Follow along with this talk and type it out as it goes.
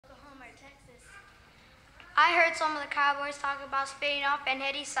I heard some of the cowboys talk about splitting up and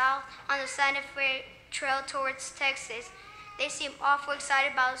heading south on the Santa Fe Trail towards Texas. They seem awful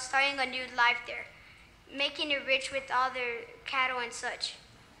excited about starting a new life there, making it rich with all their cattle and such.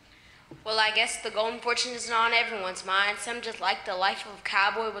 Well, I guess the golden fortune isn't on everyone's mind. Some just like the life of a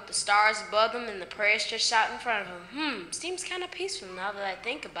cowboy with the stars above them and the prairie stretched out in front of them. Seems kind of peaceful now that I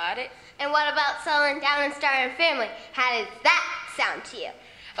think about it. And what about settling down and starting a family? How does that sound to you?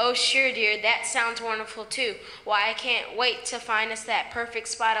 Oh, sure, dear. That sounds wonderful, too. Why, I can't wait to find us that perfect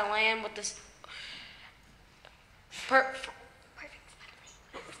spot of land with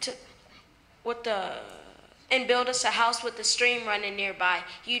the... And build us a house with a stream running nearby.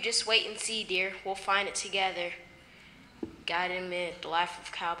 You just wait and see, dear. We'll find it together. Gotta admit, the life of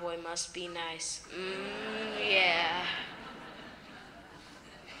a cowboy must be nice. Yeah.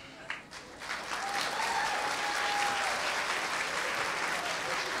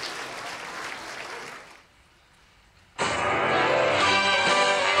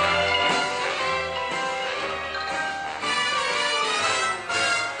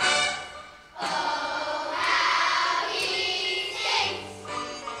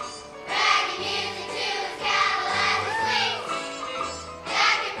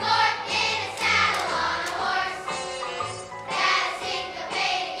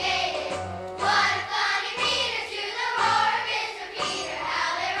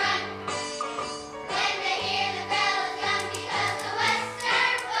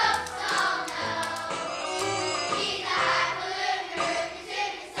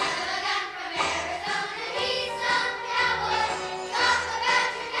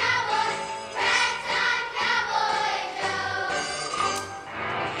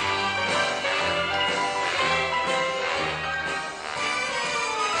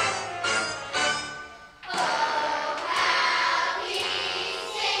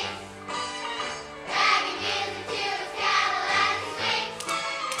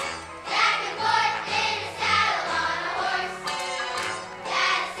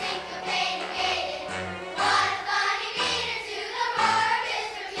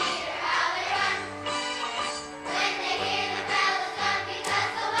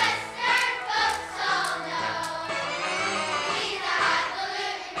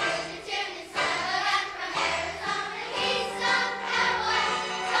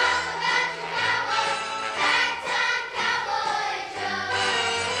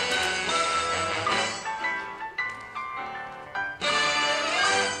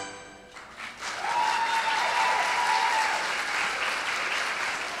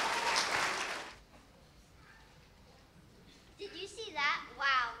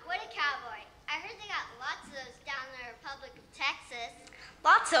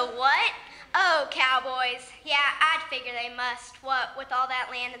 Lots of what? Oh, cowboys. Yeah, I'd figure they must. What, with all that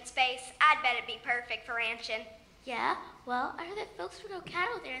land and space, I'd bet it'd be perfect for ranching. Yeah, well, I heard that folks grow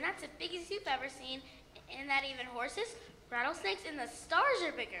cattle there, and that's the biggest you've ever seen. And that even horses, rattlesnakes, and the stars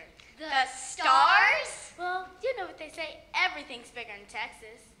are bigger. The stars? Well, you know what they say, everything's bigger in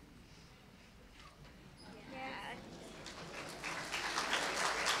Texas. Yeah.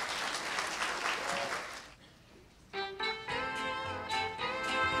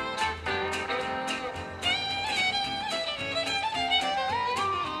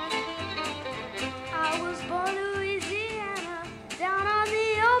 I was born Louisiana, down on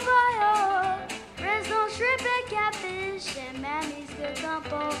the Ohio. Raised on shrimp and catfish and mammy's good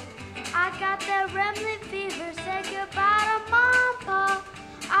gumbo. I got that remnant fever, said goodbye to mom and pa.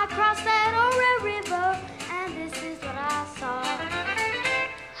 I crossed that old Red River, and this is what I saw.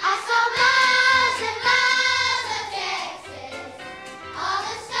 I saw miles and miles of Texas, all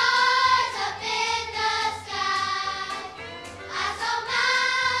the stars up in the sky. I saw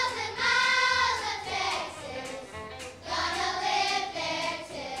miles and miles of Texas, gonna live there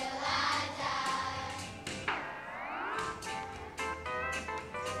till I die.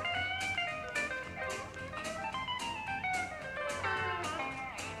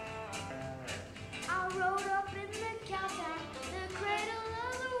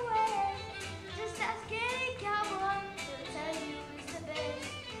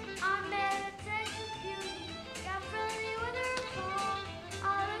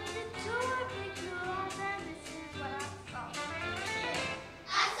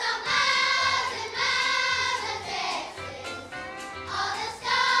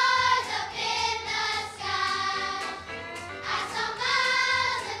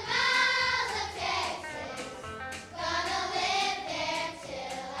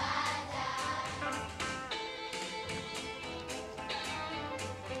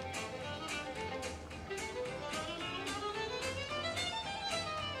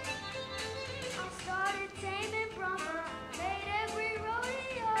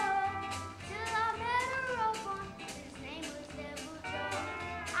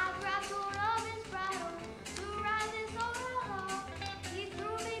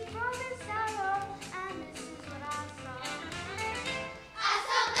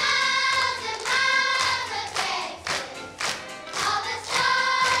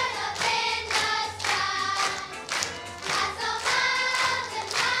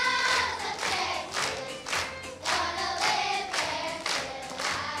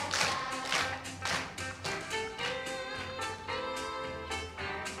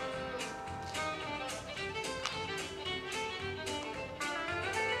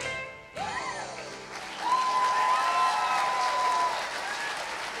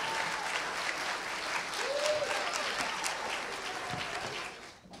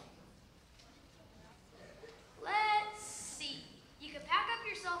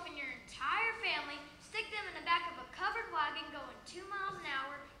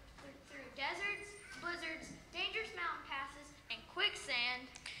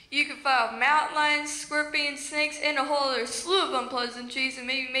 You can fight off mountain lions, scorpions, snakes, and a whole other slew of unpleasantries and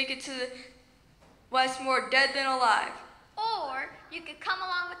maybe make it to the west more dead than alive. Or you could come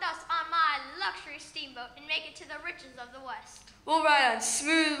along with us on my luxury steamboat and make it to the riches of the West. We'll ride on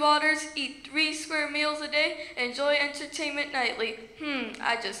smooth waters, eat 3 square meals a day, and enjoy entertainment nightly.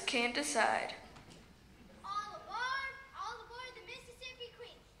 I just can't decide. All aboard the Mississippi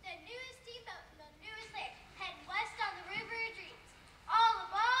Queen, the newest steamboat from the newest land, heading west on the River of Dreams. All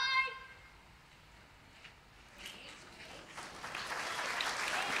aboard!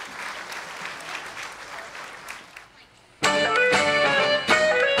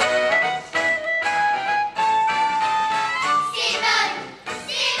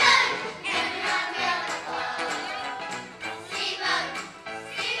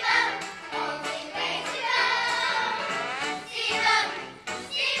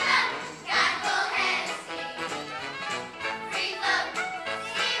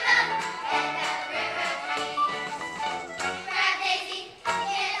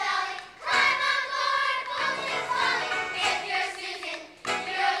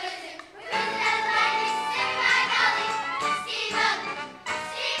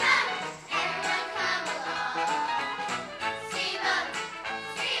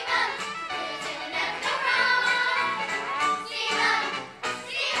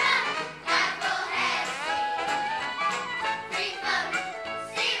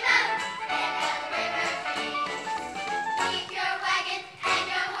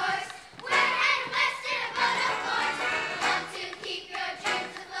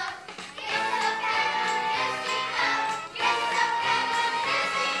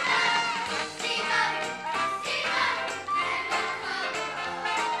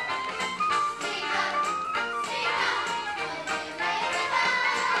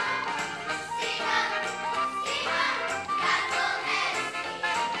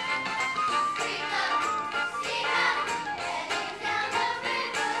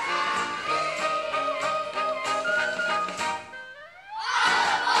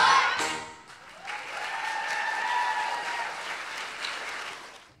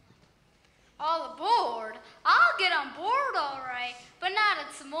 All aboard? I'll get on board all right, but not in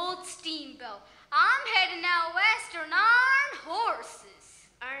some old steamboat. I'm heading out west on iron horses.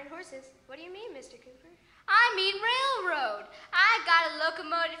 Iron horses? What do you mean, Mr. Cooper? I mean railroad. I got a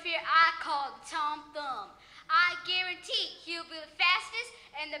locomotive here I call Tom Thumb. I guarantee he'll be the fastest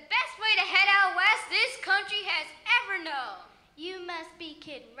and the best way to head out west this country has ever known. You must be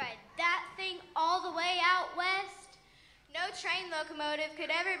kidding, right? That thing all the way out west? No train locomotive could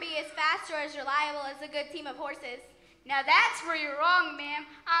ever be as fast or as reliable as a good team of horses. Now that's where you're wrong, ma'am.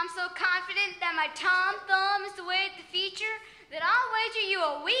 I'm so confident that my Tom Thumb is the way of the future that I'll wager you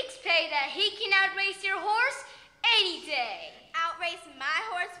a week's pay that he can outrace your horse any day. Outrace my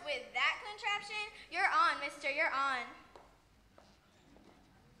horse with that contraption? You're on, mister, you're on.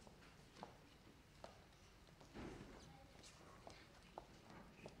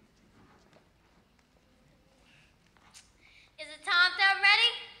 Is the Tom Thumb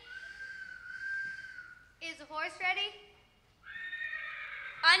ready? Is the horse ready?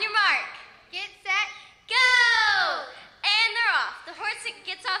 On your mark. Get set. Go! And they're off. The horse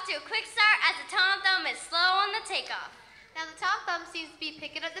gets off to a quick start as the Tom Thumb is slow on the takeoff. Now the Tom Thumb seems to be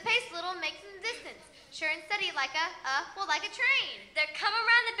picking up the pace a little and making some distance. Sure and steady like like a train. They're coming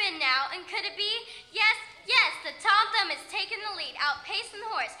around the bend now, and could it be? Yes, the Tom Thumb is taking the lead, outpacing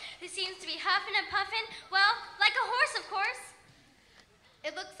the horse, who seems to be huffing and puffing, well, like a horse, of course.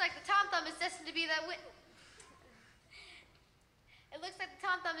 It looks like the Tom Thumb is destined to be the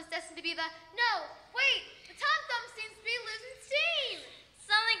No, wait! The Tom Thumb seems to be losing steam!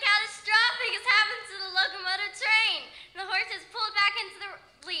 Something catastrophic has happened to the locomotive train. The horse is pulled back into the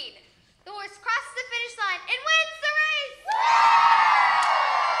lead. The horse crosses the finish line and wins the race!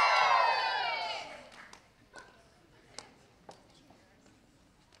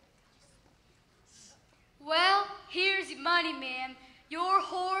 Well, here's your money, ma'am. Your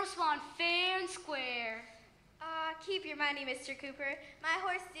horse won fair and square. Keep your money, Mr. Cooper. My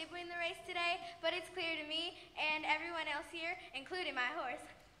horse did win the race today, but it's clear to me and everyone else here, including my horse,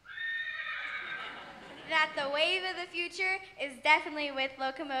 that the wave of the future is definitely with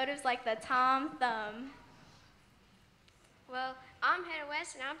locomotives like the Tom Thumb. Well, I'm headed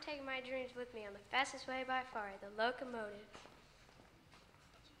west, and I'm taking my dreams with me on the fastest way by far, the locomotive.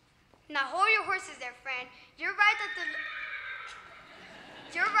 Now hold your horses there, friend. You're right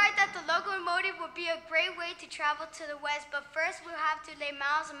that the locomotive would be a great way to travel to the west, but first we'll have to lay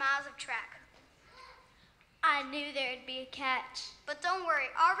miles and miles of track. I knew there'd be a catch. But don't worry,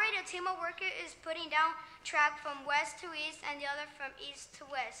 already a team of workers is putting down track from west to east and the other from east to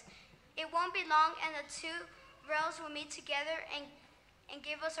west. It won't be long and the two rails will meet together and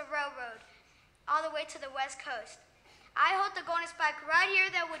give us a railroad all the way to the west coast. I hold the golden spike right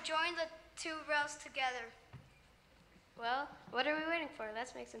here that will join the two rails together. Well, what are we waiting for?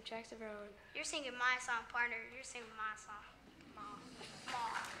 Let's make some tracks of our own. You're singing my song, partner. You're singing my song.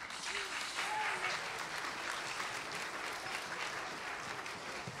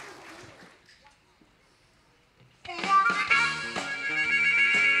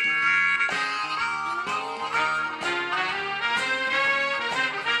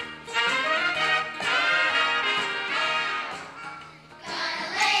 Gonna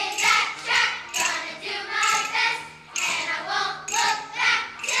lay that track, gonna do my best, and I won't look back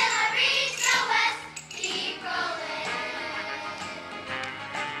till I reach the west. Keep rolling,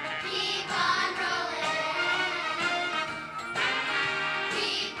 keep on rolling,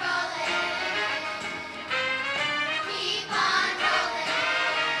 keep rolling, keep on rolling.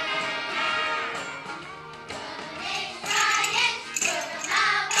 Gonna inch by inch, work 'em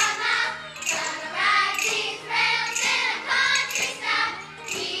mile by mile. Gonna ride these rails in a country style.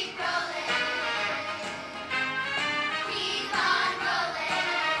 Keep rolling, keep on rolling,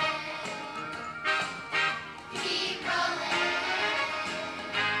 keep rolling,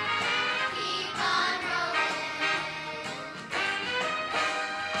 keep on rolling.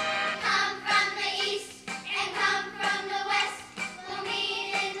 Come from the east and come from the west. We'll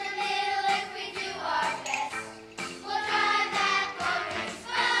meet in the middle if we do our best. We'll drive that golden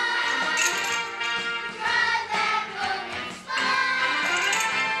spike, drive that golden spike.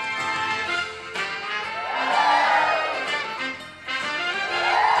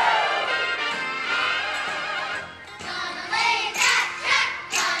 Gonna lay that track,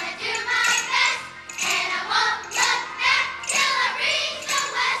 gonna do my best, and I won't look back till I reach the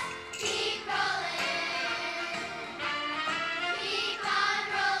west. Keep rolling, keep on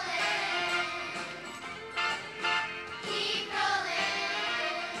rolling, keep rolling,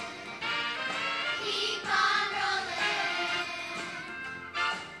 keep on rolling,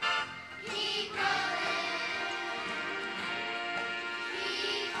 keep rolling,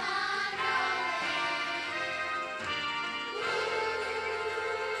 keep on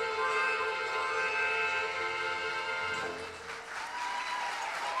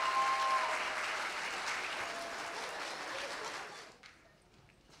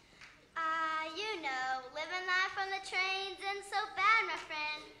You know, living life on the trains isn't so bad, my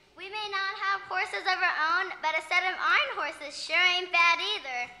friend. We may not have horses of our own, but a set of iron horses sure ain't bad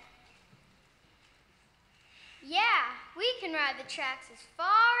either. Yeah, we can ride the tracks as far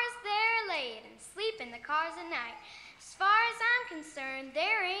as they're laid and sleep in the cars at night. As far as I'm concerned,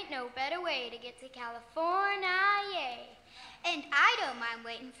 there ain't no better way to get to California, yay. And I don't mind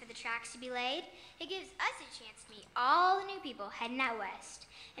waiting for the tracks to be laid. It gives us a chance to meet all the new people heading out west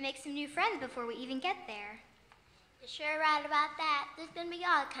and make some new friends before we even get there. You're sure right about that. There's gonna be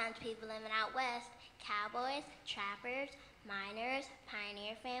all kinds of people living out west. Cowboys, trappers, miners,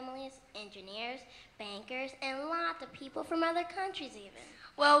 pioneer families, engineers, bankers, and lots of people from other countries even.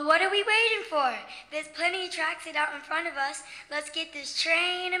 Well, what are we waiting for? There's plenty of tracks laid out in front of us. Let's get this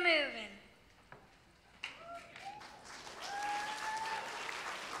train a-moving.